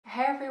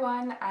Hey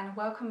everyone, and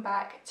welcome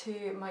back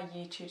to my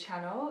YouTube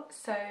channel.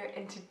 So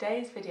in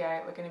today's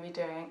video we're going to be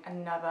doing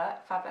another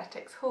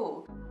Fabletics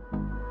haul.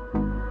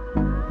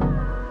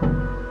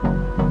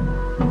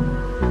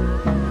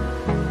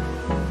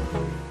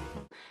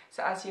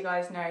 So as you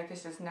guys know,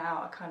 this is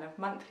now a kind of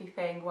monthly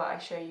thing where I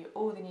show you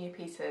all the new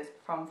pieces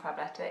from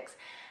Fabletics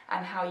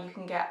and how you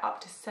can get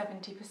up to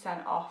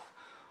 70% off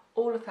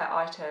all of their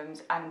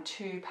items and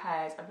 2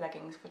 pairs of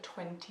leggings for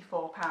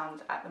 £24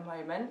 at the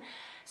moment.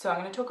 So I'm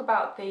going to talk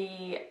about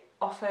the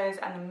offers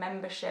and the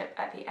membership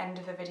at the end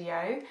of the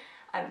video.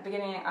 At the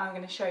beginning I'm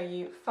going to show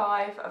you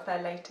 5 of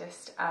their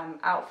latest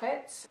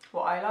outfits,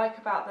 what I like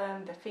about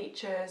them, the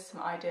features,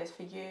 some ideas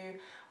for you.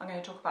 I'm going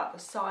to talk about the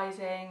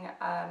sizing,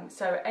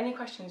 so any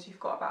questions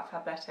you've got about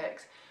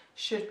Fabletics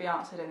should be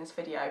answered in this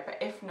video, but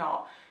if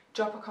not,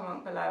 drop a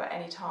comment below at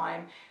any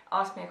time,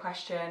 ask me a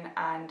question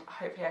and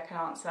hopefully I can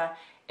answer.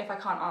 If I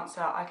can't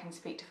answer, I can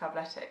speak to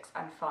Fabletics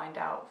and find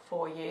out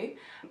for you.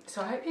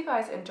 So I hope you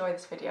guys enjoy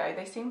this video.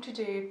 They seem to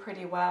do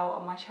pretty well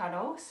on my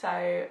channel,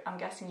 so I'm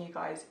guessing you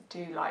guys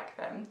do like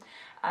them.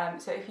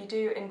 So if you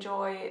do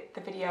enjoy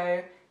the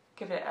video,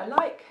 give it a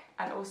like,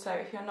 and also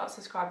if you're not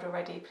subscribed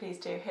already, please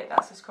do hit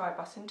that subscribe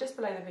button just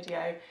below the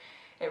video.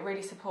 It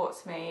really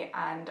supports me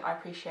and I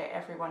appreciate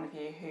every one of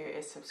you who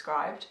is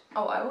subscribed.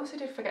 Oh, I also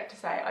did forget to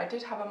say I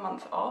did have a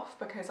month off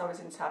because I was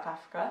in South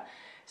Africa,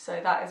 so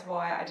that is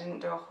why I didn't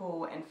do a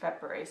haul in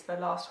February. So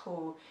the last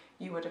haul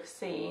you would have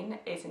seen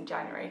is in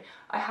January.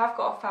 I have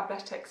got a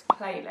Fabletics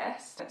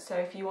playlist, so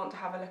if you want to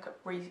have a look at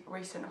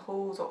recent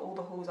hauls or all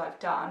the hauls I've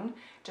done,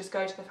 just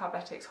go to the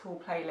Fabletics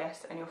haul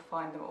playlist and you'll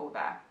find them all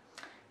there.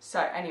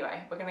 So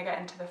anyway, we're going to get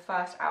into the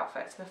first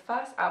outfit. So the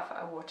first outfit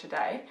I wore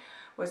today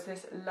was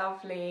this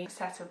lovely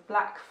set of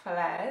black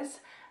flares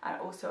and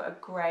also a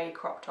grey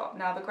crop top.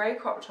 Now the grey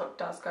crop top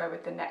does go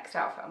with the next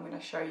outfit I'm going to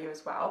show you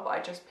as well, but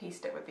I just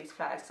pieced it with these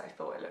flares because I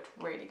thought it looked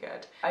really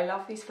good. I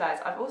love these flares.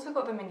 I've also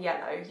got them in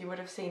yellow. You would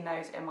have seen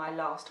those in my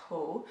last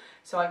haul.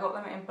 So I got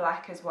them in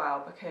black as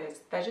well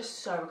because they're just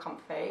so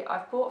comfy.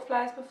 I've bought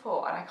flares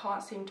before and I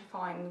can't seem to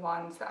find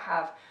ones that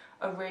have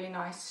a really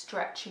nice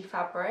stretchy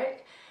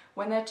fabric.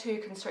 When they're too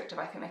constrictive,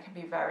 I think they can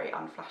be very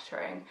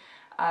unflattering.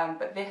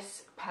 But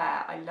this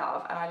pair I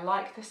love, and I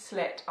like the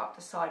slit up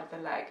the side of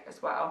the leg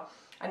as well.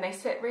 And they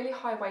sit really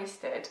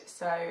high-waisted,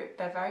 so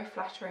they're very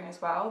flattering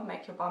as well,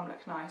 make your bum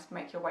look nice,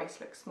 make your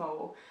waist look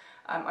small.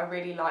 I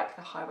really like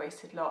the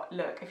high-waisted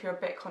look. If you're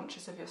a bit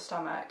conscious of your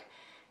stomach,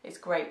 it's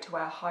great to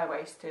wear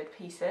high-waisted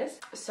pieces.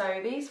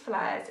 So these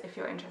flares, if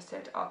you're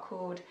interested, are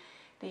called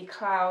the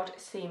Cloud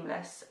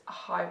Seamless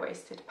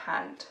High-Waisted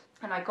Pant,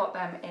 and I got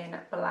them in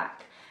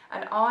black.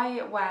 And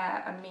I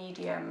wear a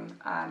medium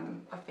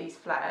of these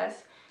flares,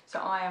 so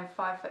I am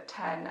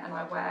 5'10" and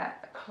I wear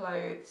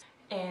clothes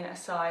in a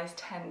size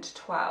 10 to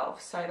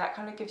 12, so that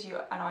kind of gives you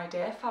an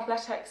idea.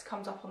 Fabletics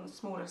comes up on the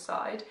smaller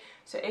side,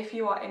 so if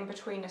you are in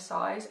between a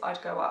size,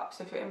 I'd go up.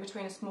 So if you're in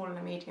between a small and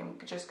a medium,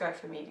 just go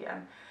for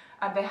medium.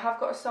 And they have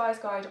got a size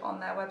guide on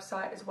their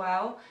website as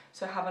well,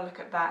 so have a look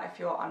at that if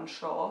you're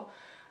unsure.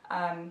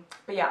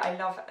 But yeah, I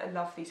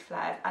love these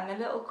flares, and the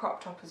little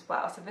crop top as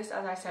well. So this,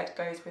 as I said,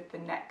 goes with the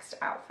next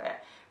outfit,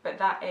 but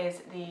that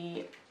is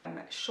the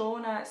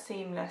Shauna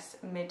seamless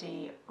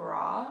midi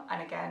bra,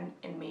 and again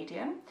in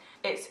medium.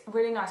 It's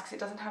really nice because it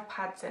doesn't have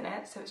pads in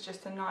it, so it's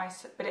just a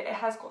nice, but it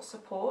has got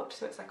support,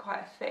 so it's like quite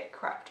a thick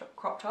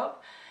crop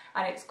top,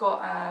 and it's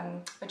got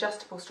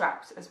adjustable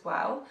straps as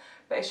well.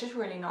 But it's just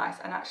really nice,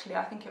 and actually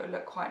I think it would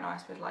look quite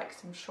nice with like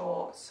some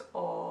shorts,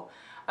 or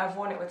I've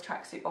worn it with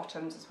tracksuit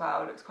bottoms as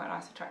well. It looks quite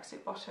nice with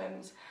tracksuit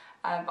bottoms.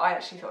 But I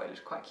actually thought it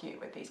looked quite cute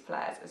with these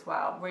flares as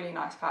well. Really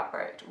nice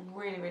fabric,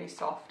 really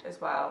soft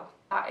as well.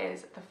 That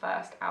is the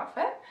first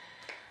outfit.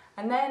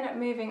 And then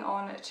moving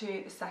on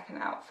to the second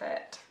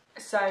outfit.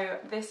 So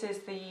this is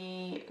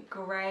the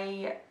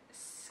grey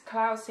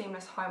Cloud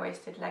Seamless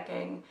High-Waisted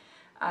Legging.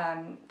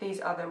 These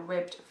are the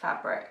ribbed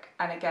fabric,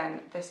 and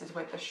again this is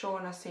with the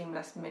Shauna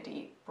Seamless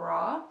Midi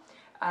Bra.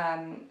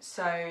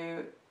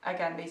 So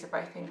again, these are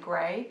both in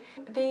grey.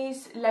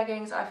 These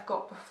leggings I've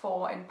got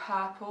before in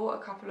purple a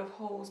couple of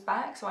hauls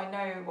back, so I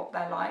know what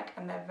they're like,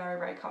 and they're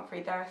very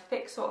comfy. They're a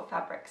thick sort of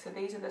fabric, so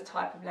these are the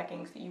type of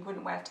leggings that you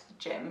wouldn't wear to the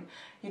gym.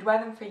 You'd wear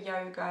them for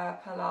yoga,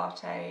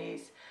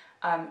 Pilates,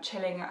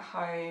 chilling at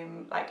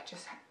home, like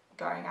just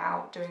going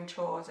out, doing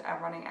chores,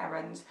 running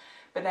errands,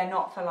 but they're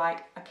not for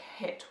like a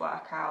HIIT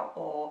workout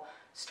or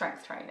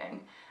strength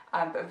training.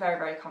 But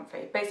very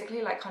comfy.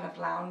 Basically like kind of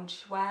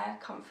lounge wear,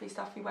 comfy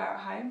stuff you wear at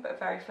home, but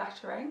very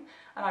flattering.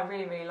 And I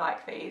really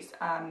like these.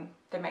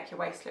 They make your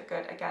waist look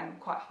good. Again,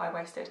 quite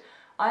high-waisted.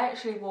 I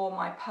actually wore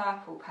my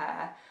purple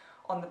pair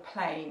on the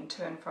plane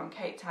to and from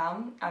Cape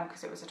Town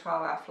because it was a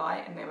 12-hour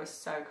flight and they were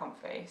so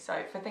comfy.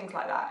 So for things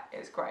like that,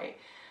 it's great.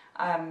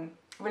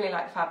 Really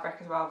like the fabric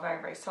as well,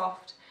 very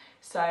soft.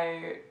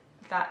 So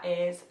that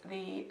is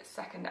the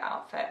second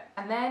outfit.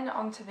 And then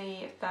onto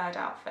the third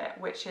outfit,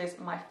 which is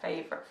my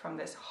favourite from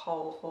this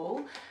whole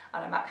haul,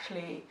 and I'm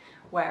actually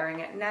wearing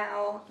it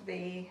now,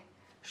 the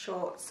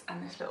shorts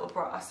and this little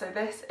bra. So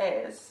this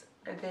is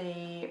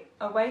the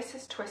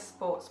Oasis Twist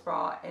Sports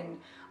Bra in,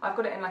 I've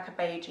got it in like a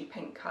beigey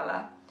pink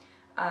colour,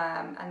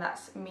 and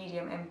that's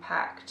medium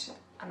impact,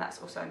 and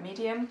that's also a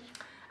medium.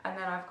 And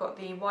then I've got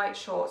the white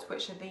shorts,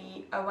 which are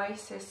the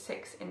Oasis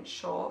 6-inch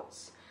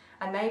shorts,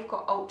 and they've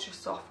got ultra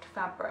soft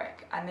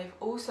fabric, and they've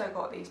also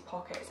got these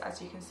pockets,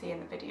 as you can see in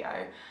the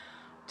video.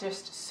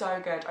 Just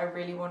so good. I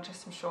really wanted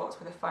some shorts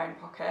with a phone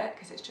pocket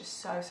because it's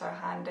just so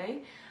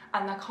handy.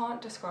 And I can't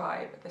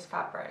describe this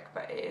fabric,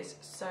 but it is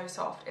so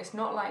soft. It's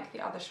not like the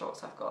other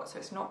shorts I've got, so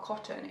it's not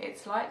cotton.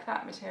 It's like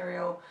that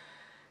material,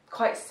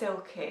 quite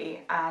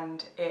silky,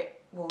 and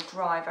it will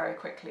dry very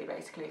quickly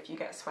basically if you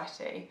get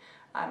sweaty.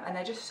 And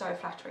they're just so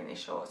flattering, these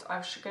shorts.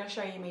 I'm going to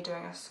show you me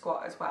doing a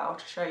squat as well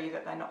to show you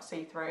that they're not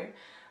see-through.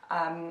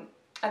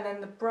 And then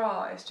the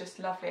bra is just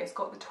lovely. It's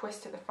got the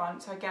twist at the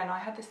front. So again, I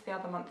had this the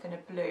other month in a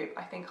blue.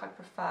 I think I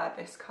prefer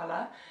this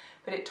colour,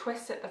 but it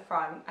twists at the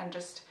front and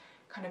just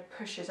kind of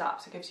pushes up,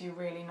 so it gives you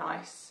really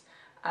nice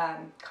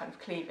kind of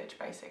cleavage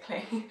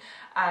basically.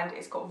 And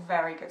it's got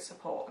very good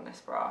support on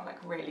this bra, like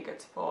really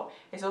good support.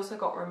 It's also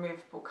got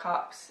removable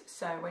cups,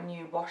 so when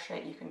you wash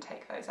it you can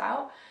take those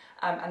out.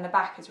 And the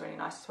back is really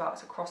nice as well.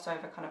 It's a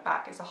crossover kind of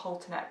back. It's a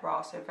halter neck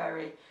bra, so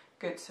very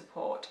good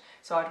support.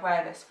 So I'd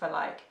wear this for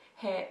like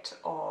HIIT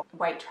or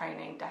weight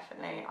training,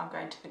 definitely. I'm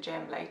going to the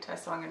gym later,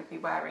 so I'm going to be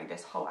wearing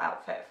this whole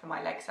outfit for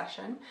my leg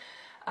session.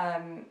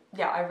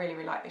 Yeah, I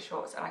really like these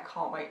shorts, and I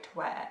can't wait to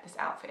wear this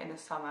outfit in the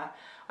summer.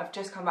 I've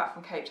just come back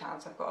from Cape Town,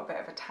 so I've got a bit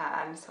of a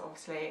tan, so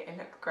obviously it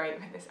looked great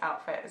with this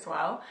outfit as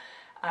well.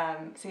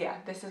 So yeah,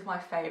 this is my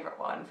favourite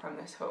one from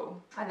this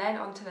haul. And then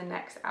on to the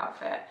next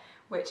outfit,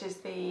 which is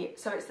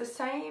so it's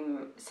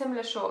the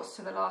similar shorts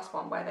to the last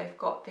one where they've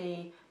got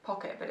the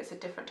pocket, but it's a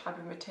different type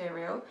of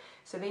material.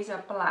 So these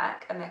are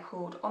black, and they're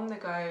called On The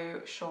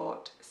Go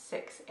Short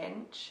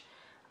 6-inch.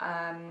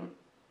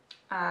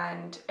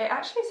 And it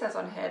actually says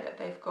on here that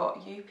they've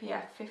got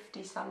UPF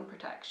 50 sun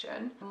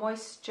protection,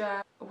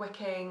 moisture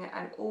wicking,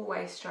 and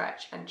always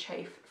stretch and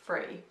chafe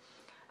free.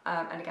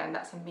 And again,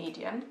 that's a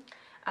medium.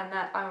 And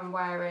that I'm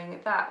wearing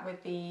that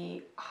with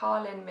the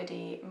Harlyn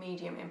midi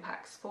medium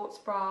impact sports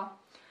bra.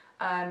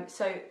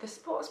 So the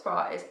sports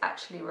bra is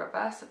actually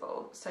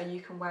reversible, so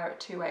you can wear it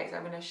two ways.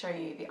 I'm going to show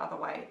you the other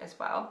way as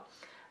well.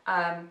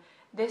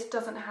 This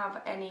doesn't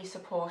have any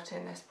support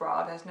in this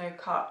bra. There's no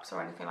cups or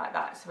anything like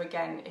that. So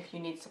again, if you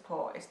need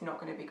support, it's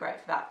not going to be great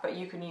for that. But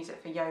you can use it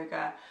for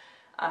yoga,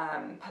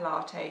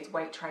 Pilates,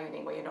 weight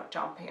training where you're not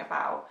jumping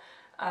about.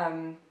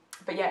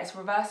 But yeah, it's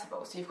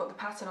reversible. So you've got the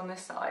pattern on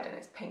this side and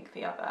it's pink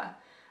the other.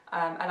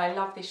 And I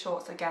love these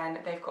shorts. Again,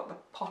 they've got the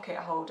pocket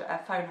holder,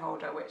 phone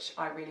holder, which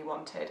I really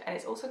wanted. And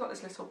it's also got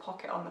this little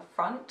pocket on the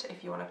front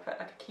if you want to put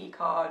like a key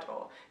card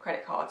or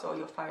credit cards or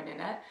your phone in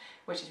it,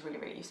 which is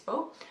really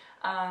useful.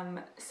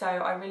 So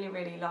I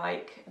really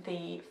like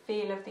the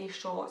feel of these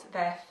shorts.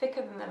 They're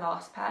thicker than the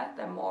last pair.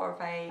 They're more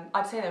of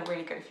I'd say they're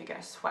really good if you're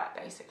going to sweat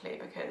basically,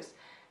 because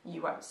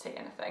you won't see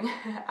anything.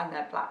 And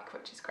they're black,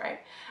 which is great.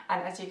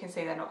 And as you can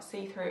see, they're not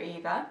see-through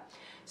either.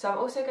 So I'm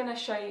also going to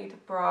show you the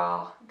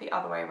bra the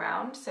other way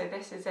around. So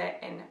this is it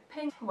in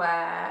pink,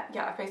 where,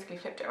 yeah, I've basically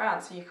flipped it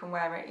around so you can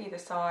wear it either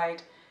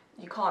side.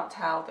 You can't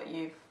tell that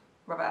you've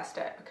reversed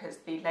it because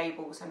the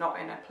labels are not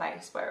in a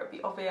place where it would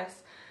be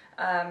obvious.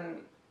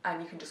 And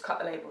you can just cut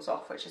the labels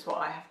off, which is what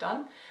I have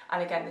done.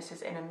 And again, this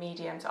is in a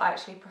medium, so I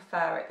actually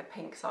prefer it the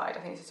pink side. I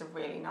think this is a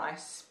really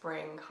nice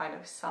spring kind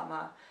of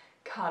summer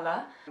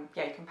colour.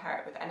 Yeah, you can pair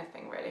it with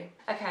anything really.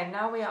 Okay,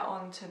 now we are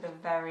on to the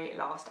very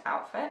last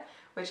outfit,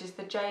 which is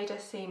the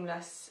Jada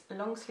seamless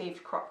long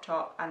sleeved crop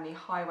top and the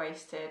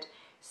high-waisted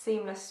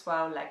seamless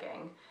swirl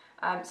legging.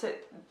 So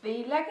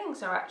the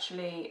leggings are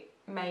actually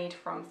made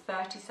from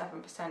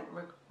 37%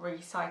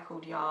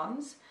 recycled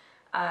yarns,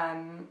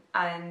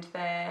 and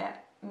they're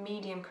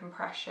medium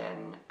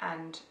compression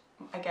and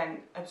again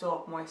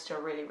absorb moisture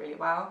really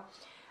well.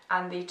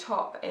 And the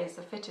top is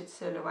a fitted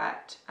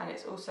silhouette, and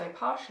it's also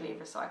partially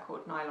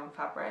recycled nylon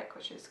fabric,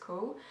 which is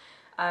cool.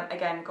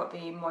 Again, got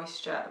the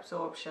moisture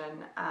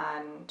absorption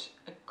and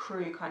a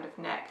crew kind of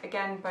neck,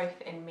 again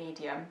both in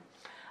medium.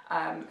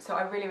 So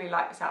I really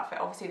like this outfit.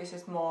 Obviously this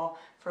is more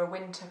for a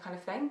winter kind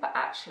of thing, but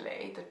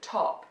actually the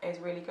top is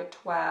really good to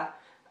wear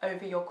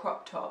over your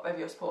crop top, over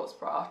your sports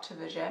bra to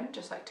the gym,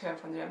 just like to and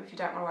from the gym. If you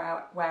don't want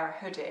to wear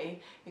a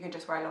hoodie, you can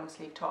just wear a long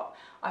sleeve top.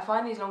 I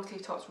find these long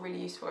sleeve tops really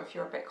useful if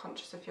you're a bit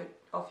conscious of your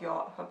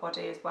upper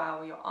body as well,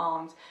 or your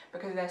arms,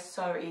 because they're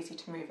so easy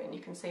to move in. You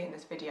can see in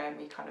this video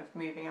me kind of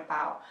moving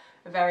about,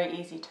 very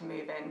easy to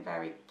move in,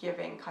 very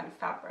giving kind of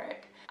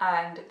fabric.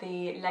 And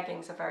the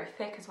leggings are very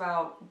thick as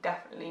well,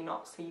 definitely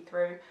not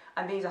see-through.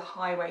 And these are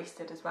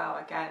high-waisted as well.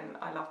 Again,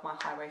 I love my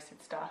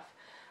high-waisted stuff.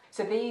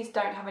 So these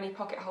don't have any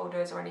pocket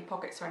holders or any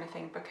pockets or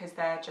anything because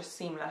they're just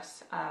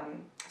seamless.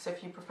 So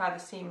if you prefer the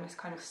seamless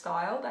kind of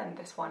style, then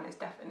this one is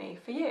definitely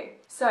for you.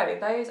 So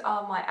those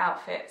are my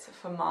outfits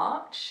for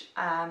March.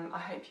 I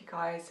hope you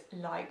guys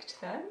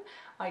liked them.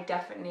 I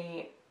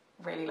definitely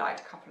really liked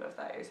a couple of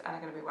those and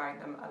I'm going to be wearing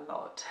them a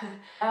lot.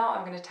 Now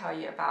I'm going to tell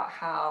you about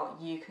how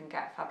you can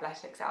get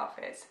Fabletics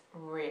outfits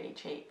really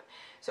cheap.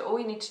 So all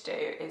you need to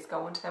do is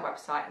go onto their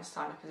website and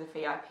sign up as a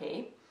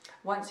VIP.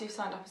 Once you've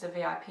signed up as a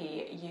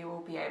VIP, you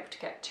will be able to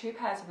get 2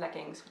 pairs of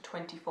leggings for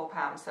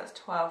 £24, so that's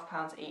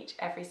 £12 each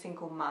every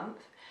single month.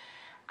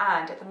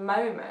 And at the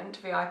moment,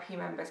 VIP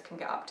members can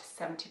get up to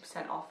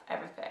 70% off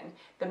everything.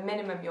 The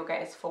minimum you'll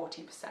get is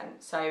 40%,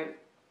 so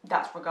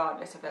that's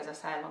regardless if there's a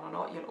sale on or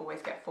not. You'll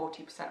always get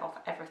 40% off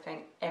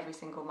everything every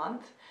single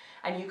month,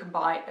 and you can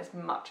buy as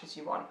much as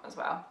you want as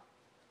well.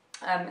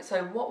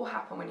 So what will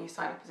happen when you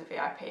sign up as a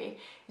VIP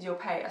is you'll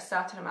pay a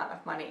certain amount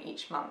of money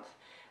each month.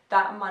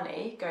 That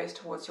money goes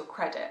towards your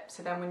credit,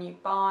 so then when you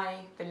buy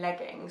the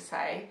leggings,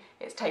 say,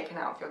 it's taken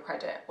out of your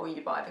credit, or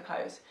you buy the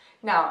clothes.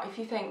 Now, if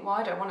you think, well,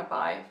 I don't want to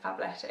buy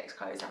Fabletics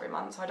clothes every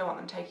month, so I don't want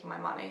them taking my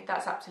money,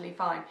 that's absolutely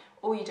fine.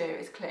 All you do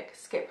is click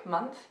skip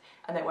month,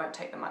 and they won't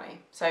take the money.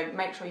 So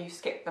make sure you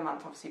skip the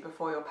month, obviously,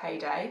 before your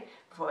payday,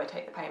 before they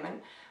take the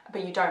payment,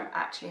 but you don't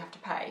actually have to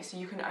pay. So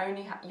you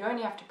only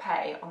have to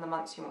pay on the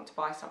months you want to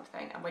buy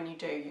something, and when you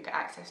do, you get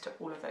access to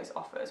all of those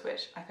offers,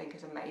 which I think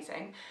is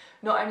amazing.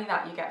 Not only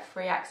that, you get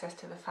free access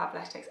to the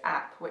Fabletics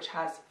app, which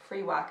has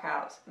free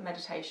workouts,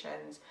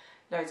 meditations,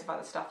 loads of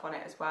other stuff on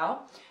it as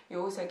well.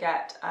 You also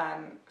get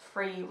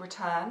free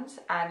returns,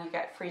 and you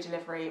get free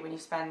delivery when you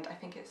spend, I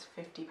think it's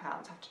 £50, I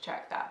have to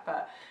check that,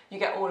 but you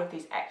get all of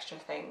these extra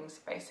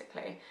things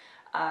basically.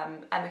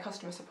 And the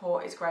customer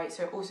support is great,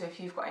 so also if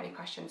you've got any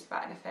questions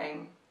about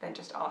anything, then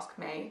just ask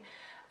me.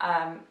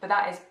 But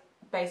that is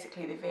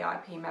basically the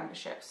VIP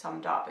membership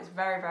summed up. It's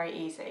very, very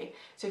easy.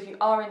 So if you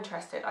are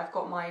interested, I've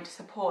got my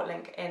support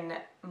link in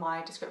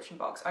my description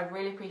box. I'd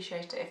really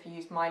appreciate it if you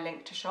use my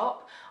link to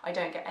shop. I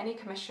don't get any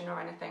commission or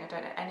anything, I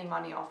don't get any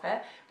money off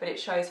it, but it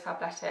shows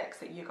Fabletics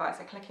that you guys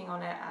are clicking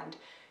on it and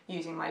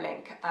using my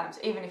link. So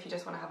even if you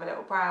just want to have a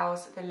little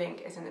browse, the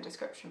link is in the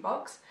description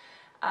box.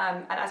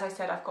 And as I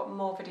said, I've got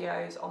more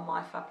videos on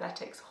my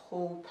Fabletics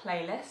haul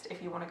playlist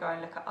if you want to go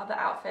and look at other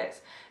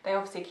outfits. They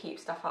obviously keep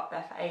stuff up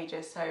there for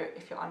ages, so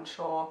if you're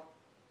unsure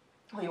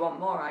or you want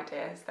more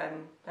ideas,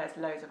 then there's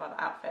loads of other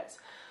outfits.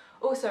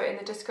 Also in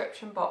the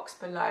description box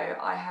below,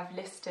 I have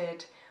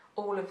listed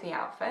all of the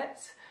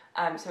outfits,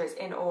 so it's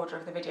in order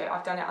of the video.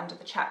 I've done it under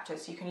the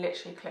chapters, so you can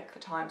literally click the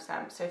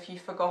timestamp. So if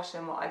you've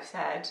forgotten what I've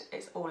said,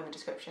 it's all in the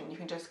description. You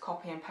can just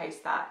copy and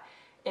paste that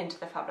into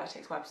the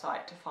Fabletics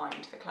website to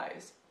find the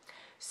clothes.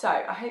 So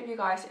I hope you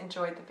guys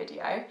enjoyed the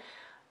video.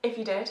 If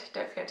you did,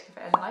 don't forget to give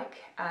it a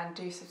like and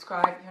do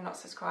subscribe if you're not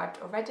subscribed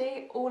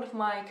already. All of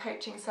my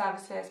coaching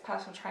services,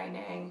 personal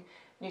training,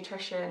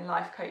 nutrition,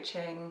 life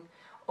coaching,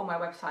 all my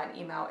website and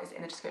email is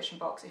in the description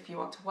box if you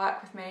want to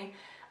work with me.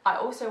 I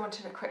also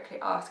wanted to quickly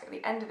ask at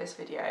the end of this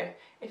video,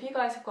 if you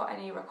guys have got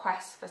any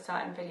requests for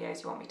certain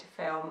videos you want me to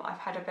film. I've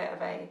had a bit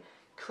of a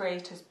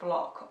creator's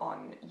block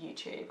on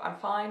YouTube. I'm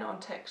fine on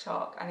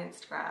TikTok and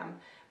Instagram.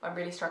 I'm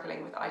really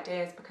struggling with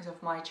ideas because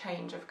of my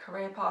change of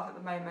career path at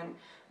the moment.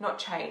 Not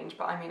change,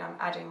 but I mean I'm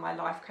adding my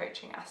life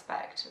coaching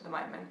aspect at the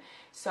moment.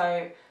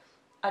 So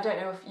I don't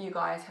know if you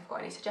guys have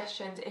got any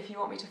suggestions. If you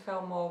want me to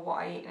film more what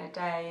I eat in a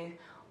day,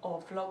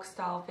 or vlog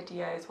style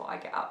videos, what I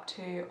get up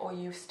to, or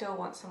you still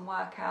want some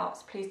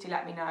workouts, please do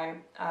let me know.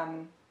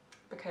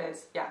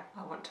 Because yeah,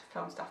 I want to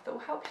film stuff that will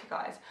help you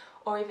guys,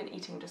 or even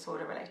eating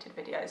disorder related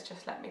videos,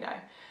 just let me know.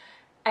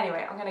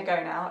 Anyway, I'm going to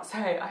go now, so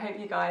I hope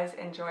you guys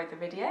enjoyed the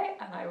video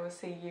and I will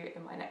see you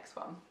in my next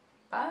one.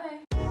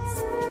 Bye!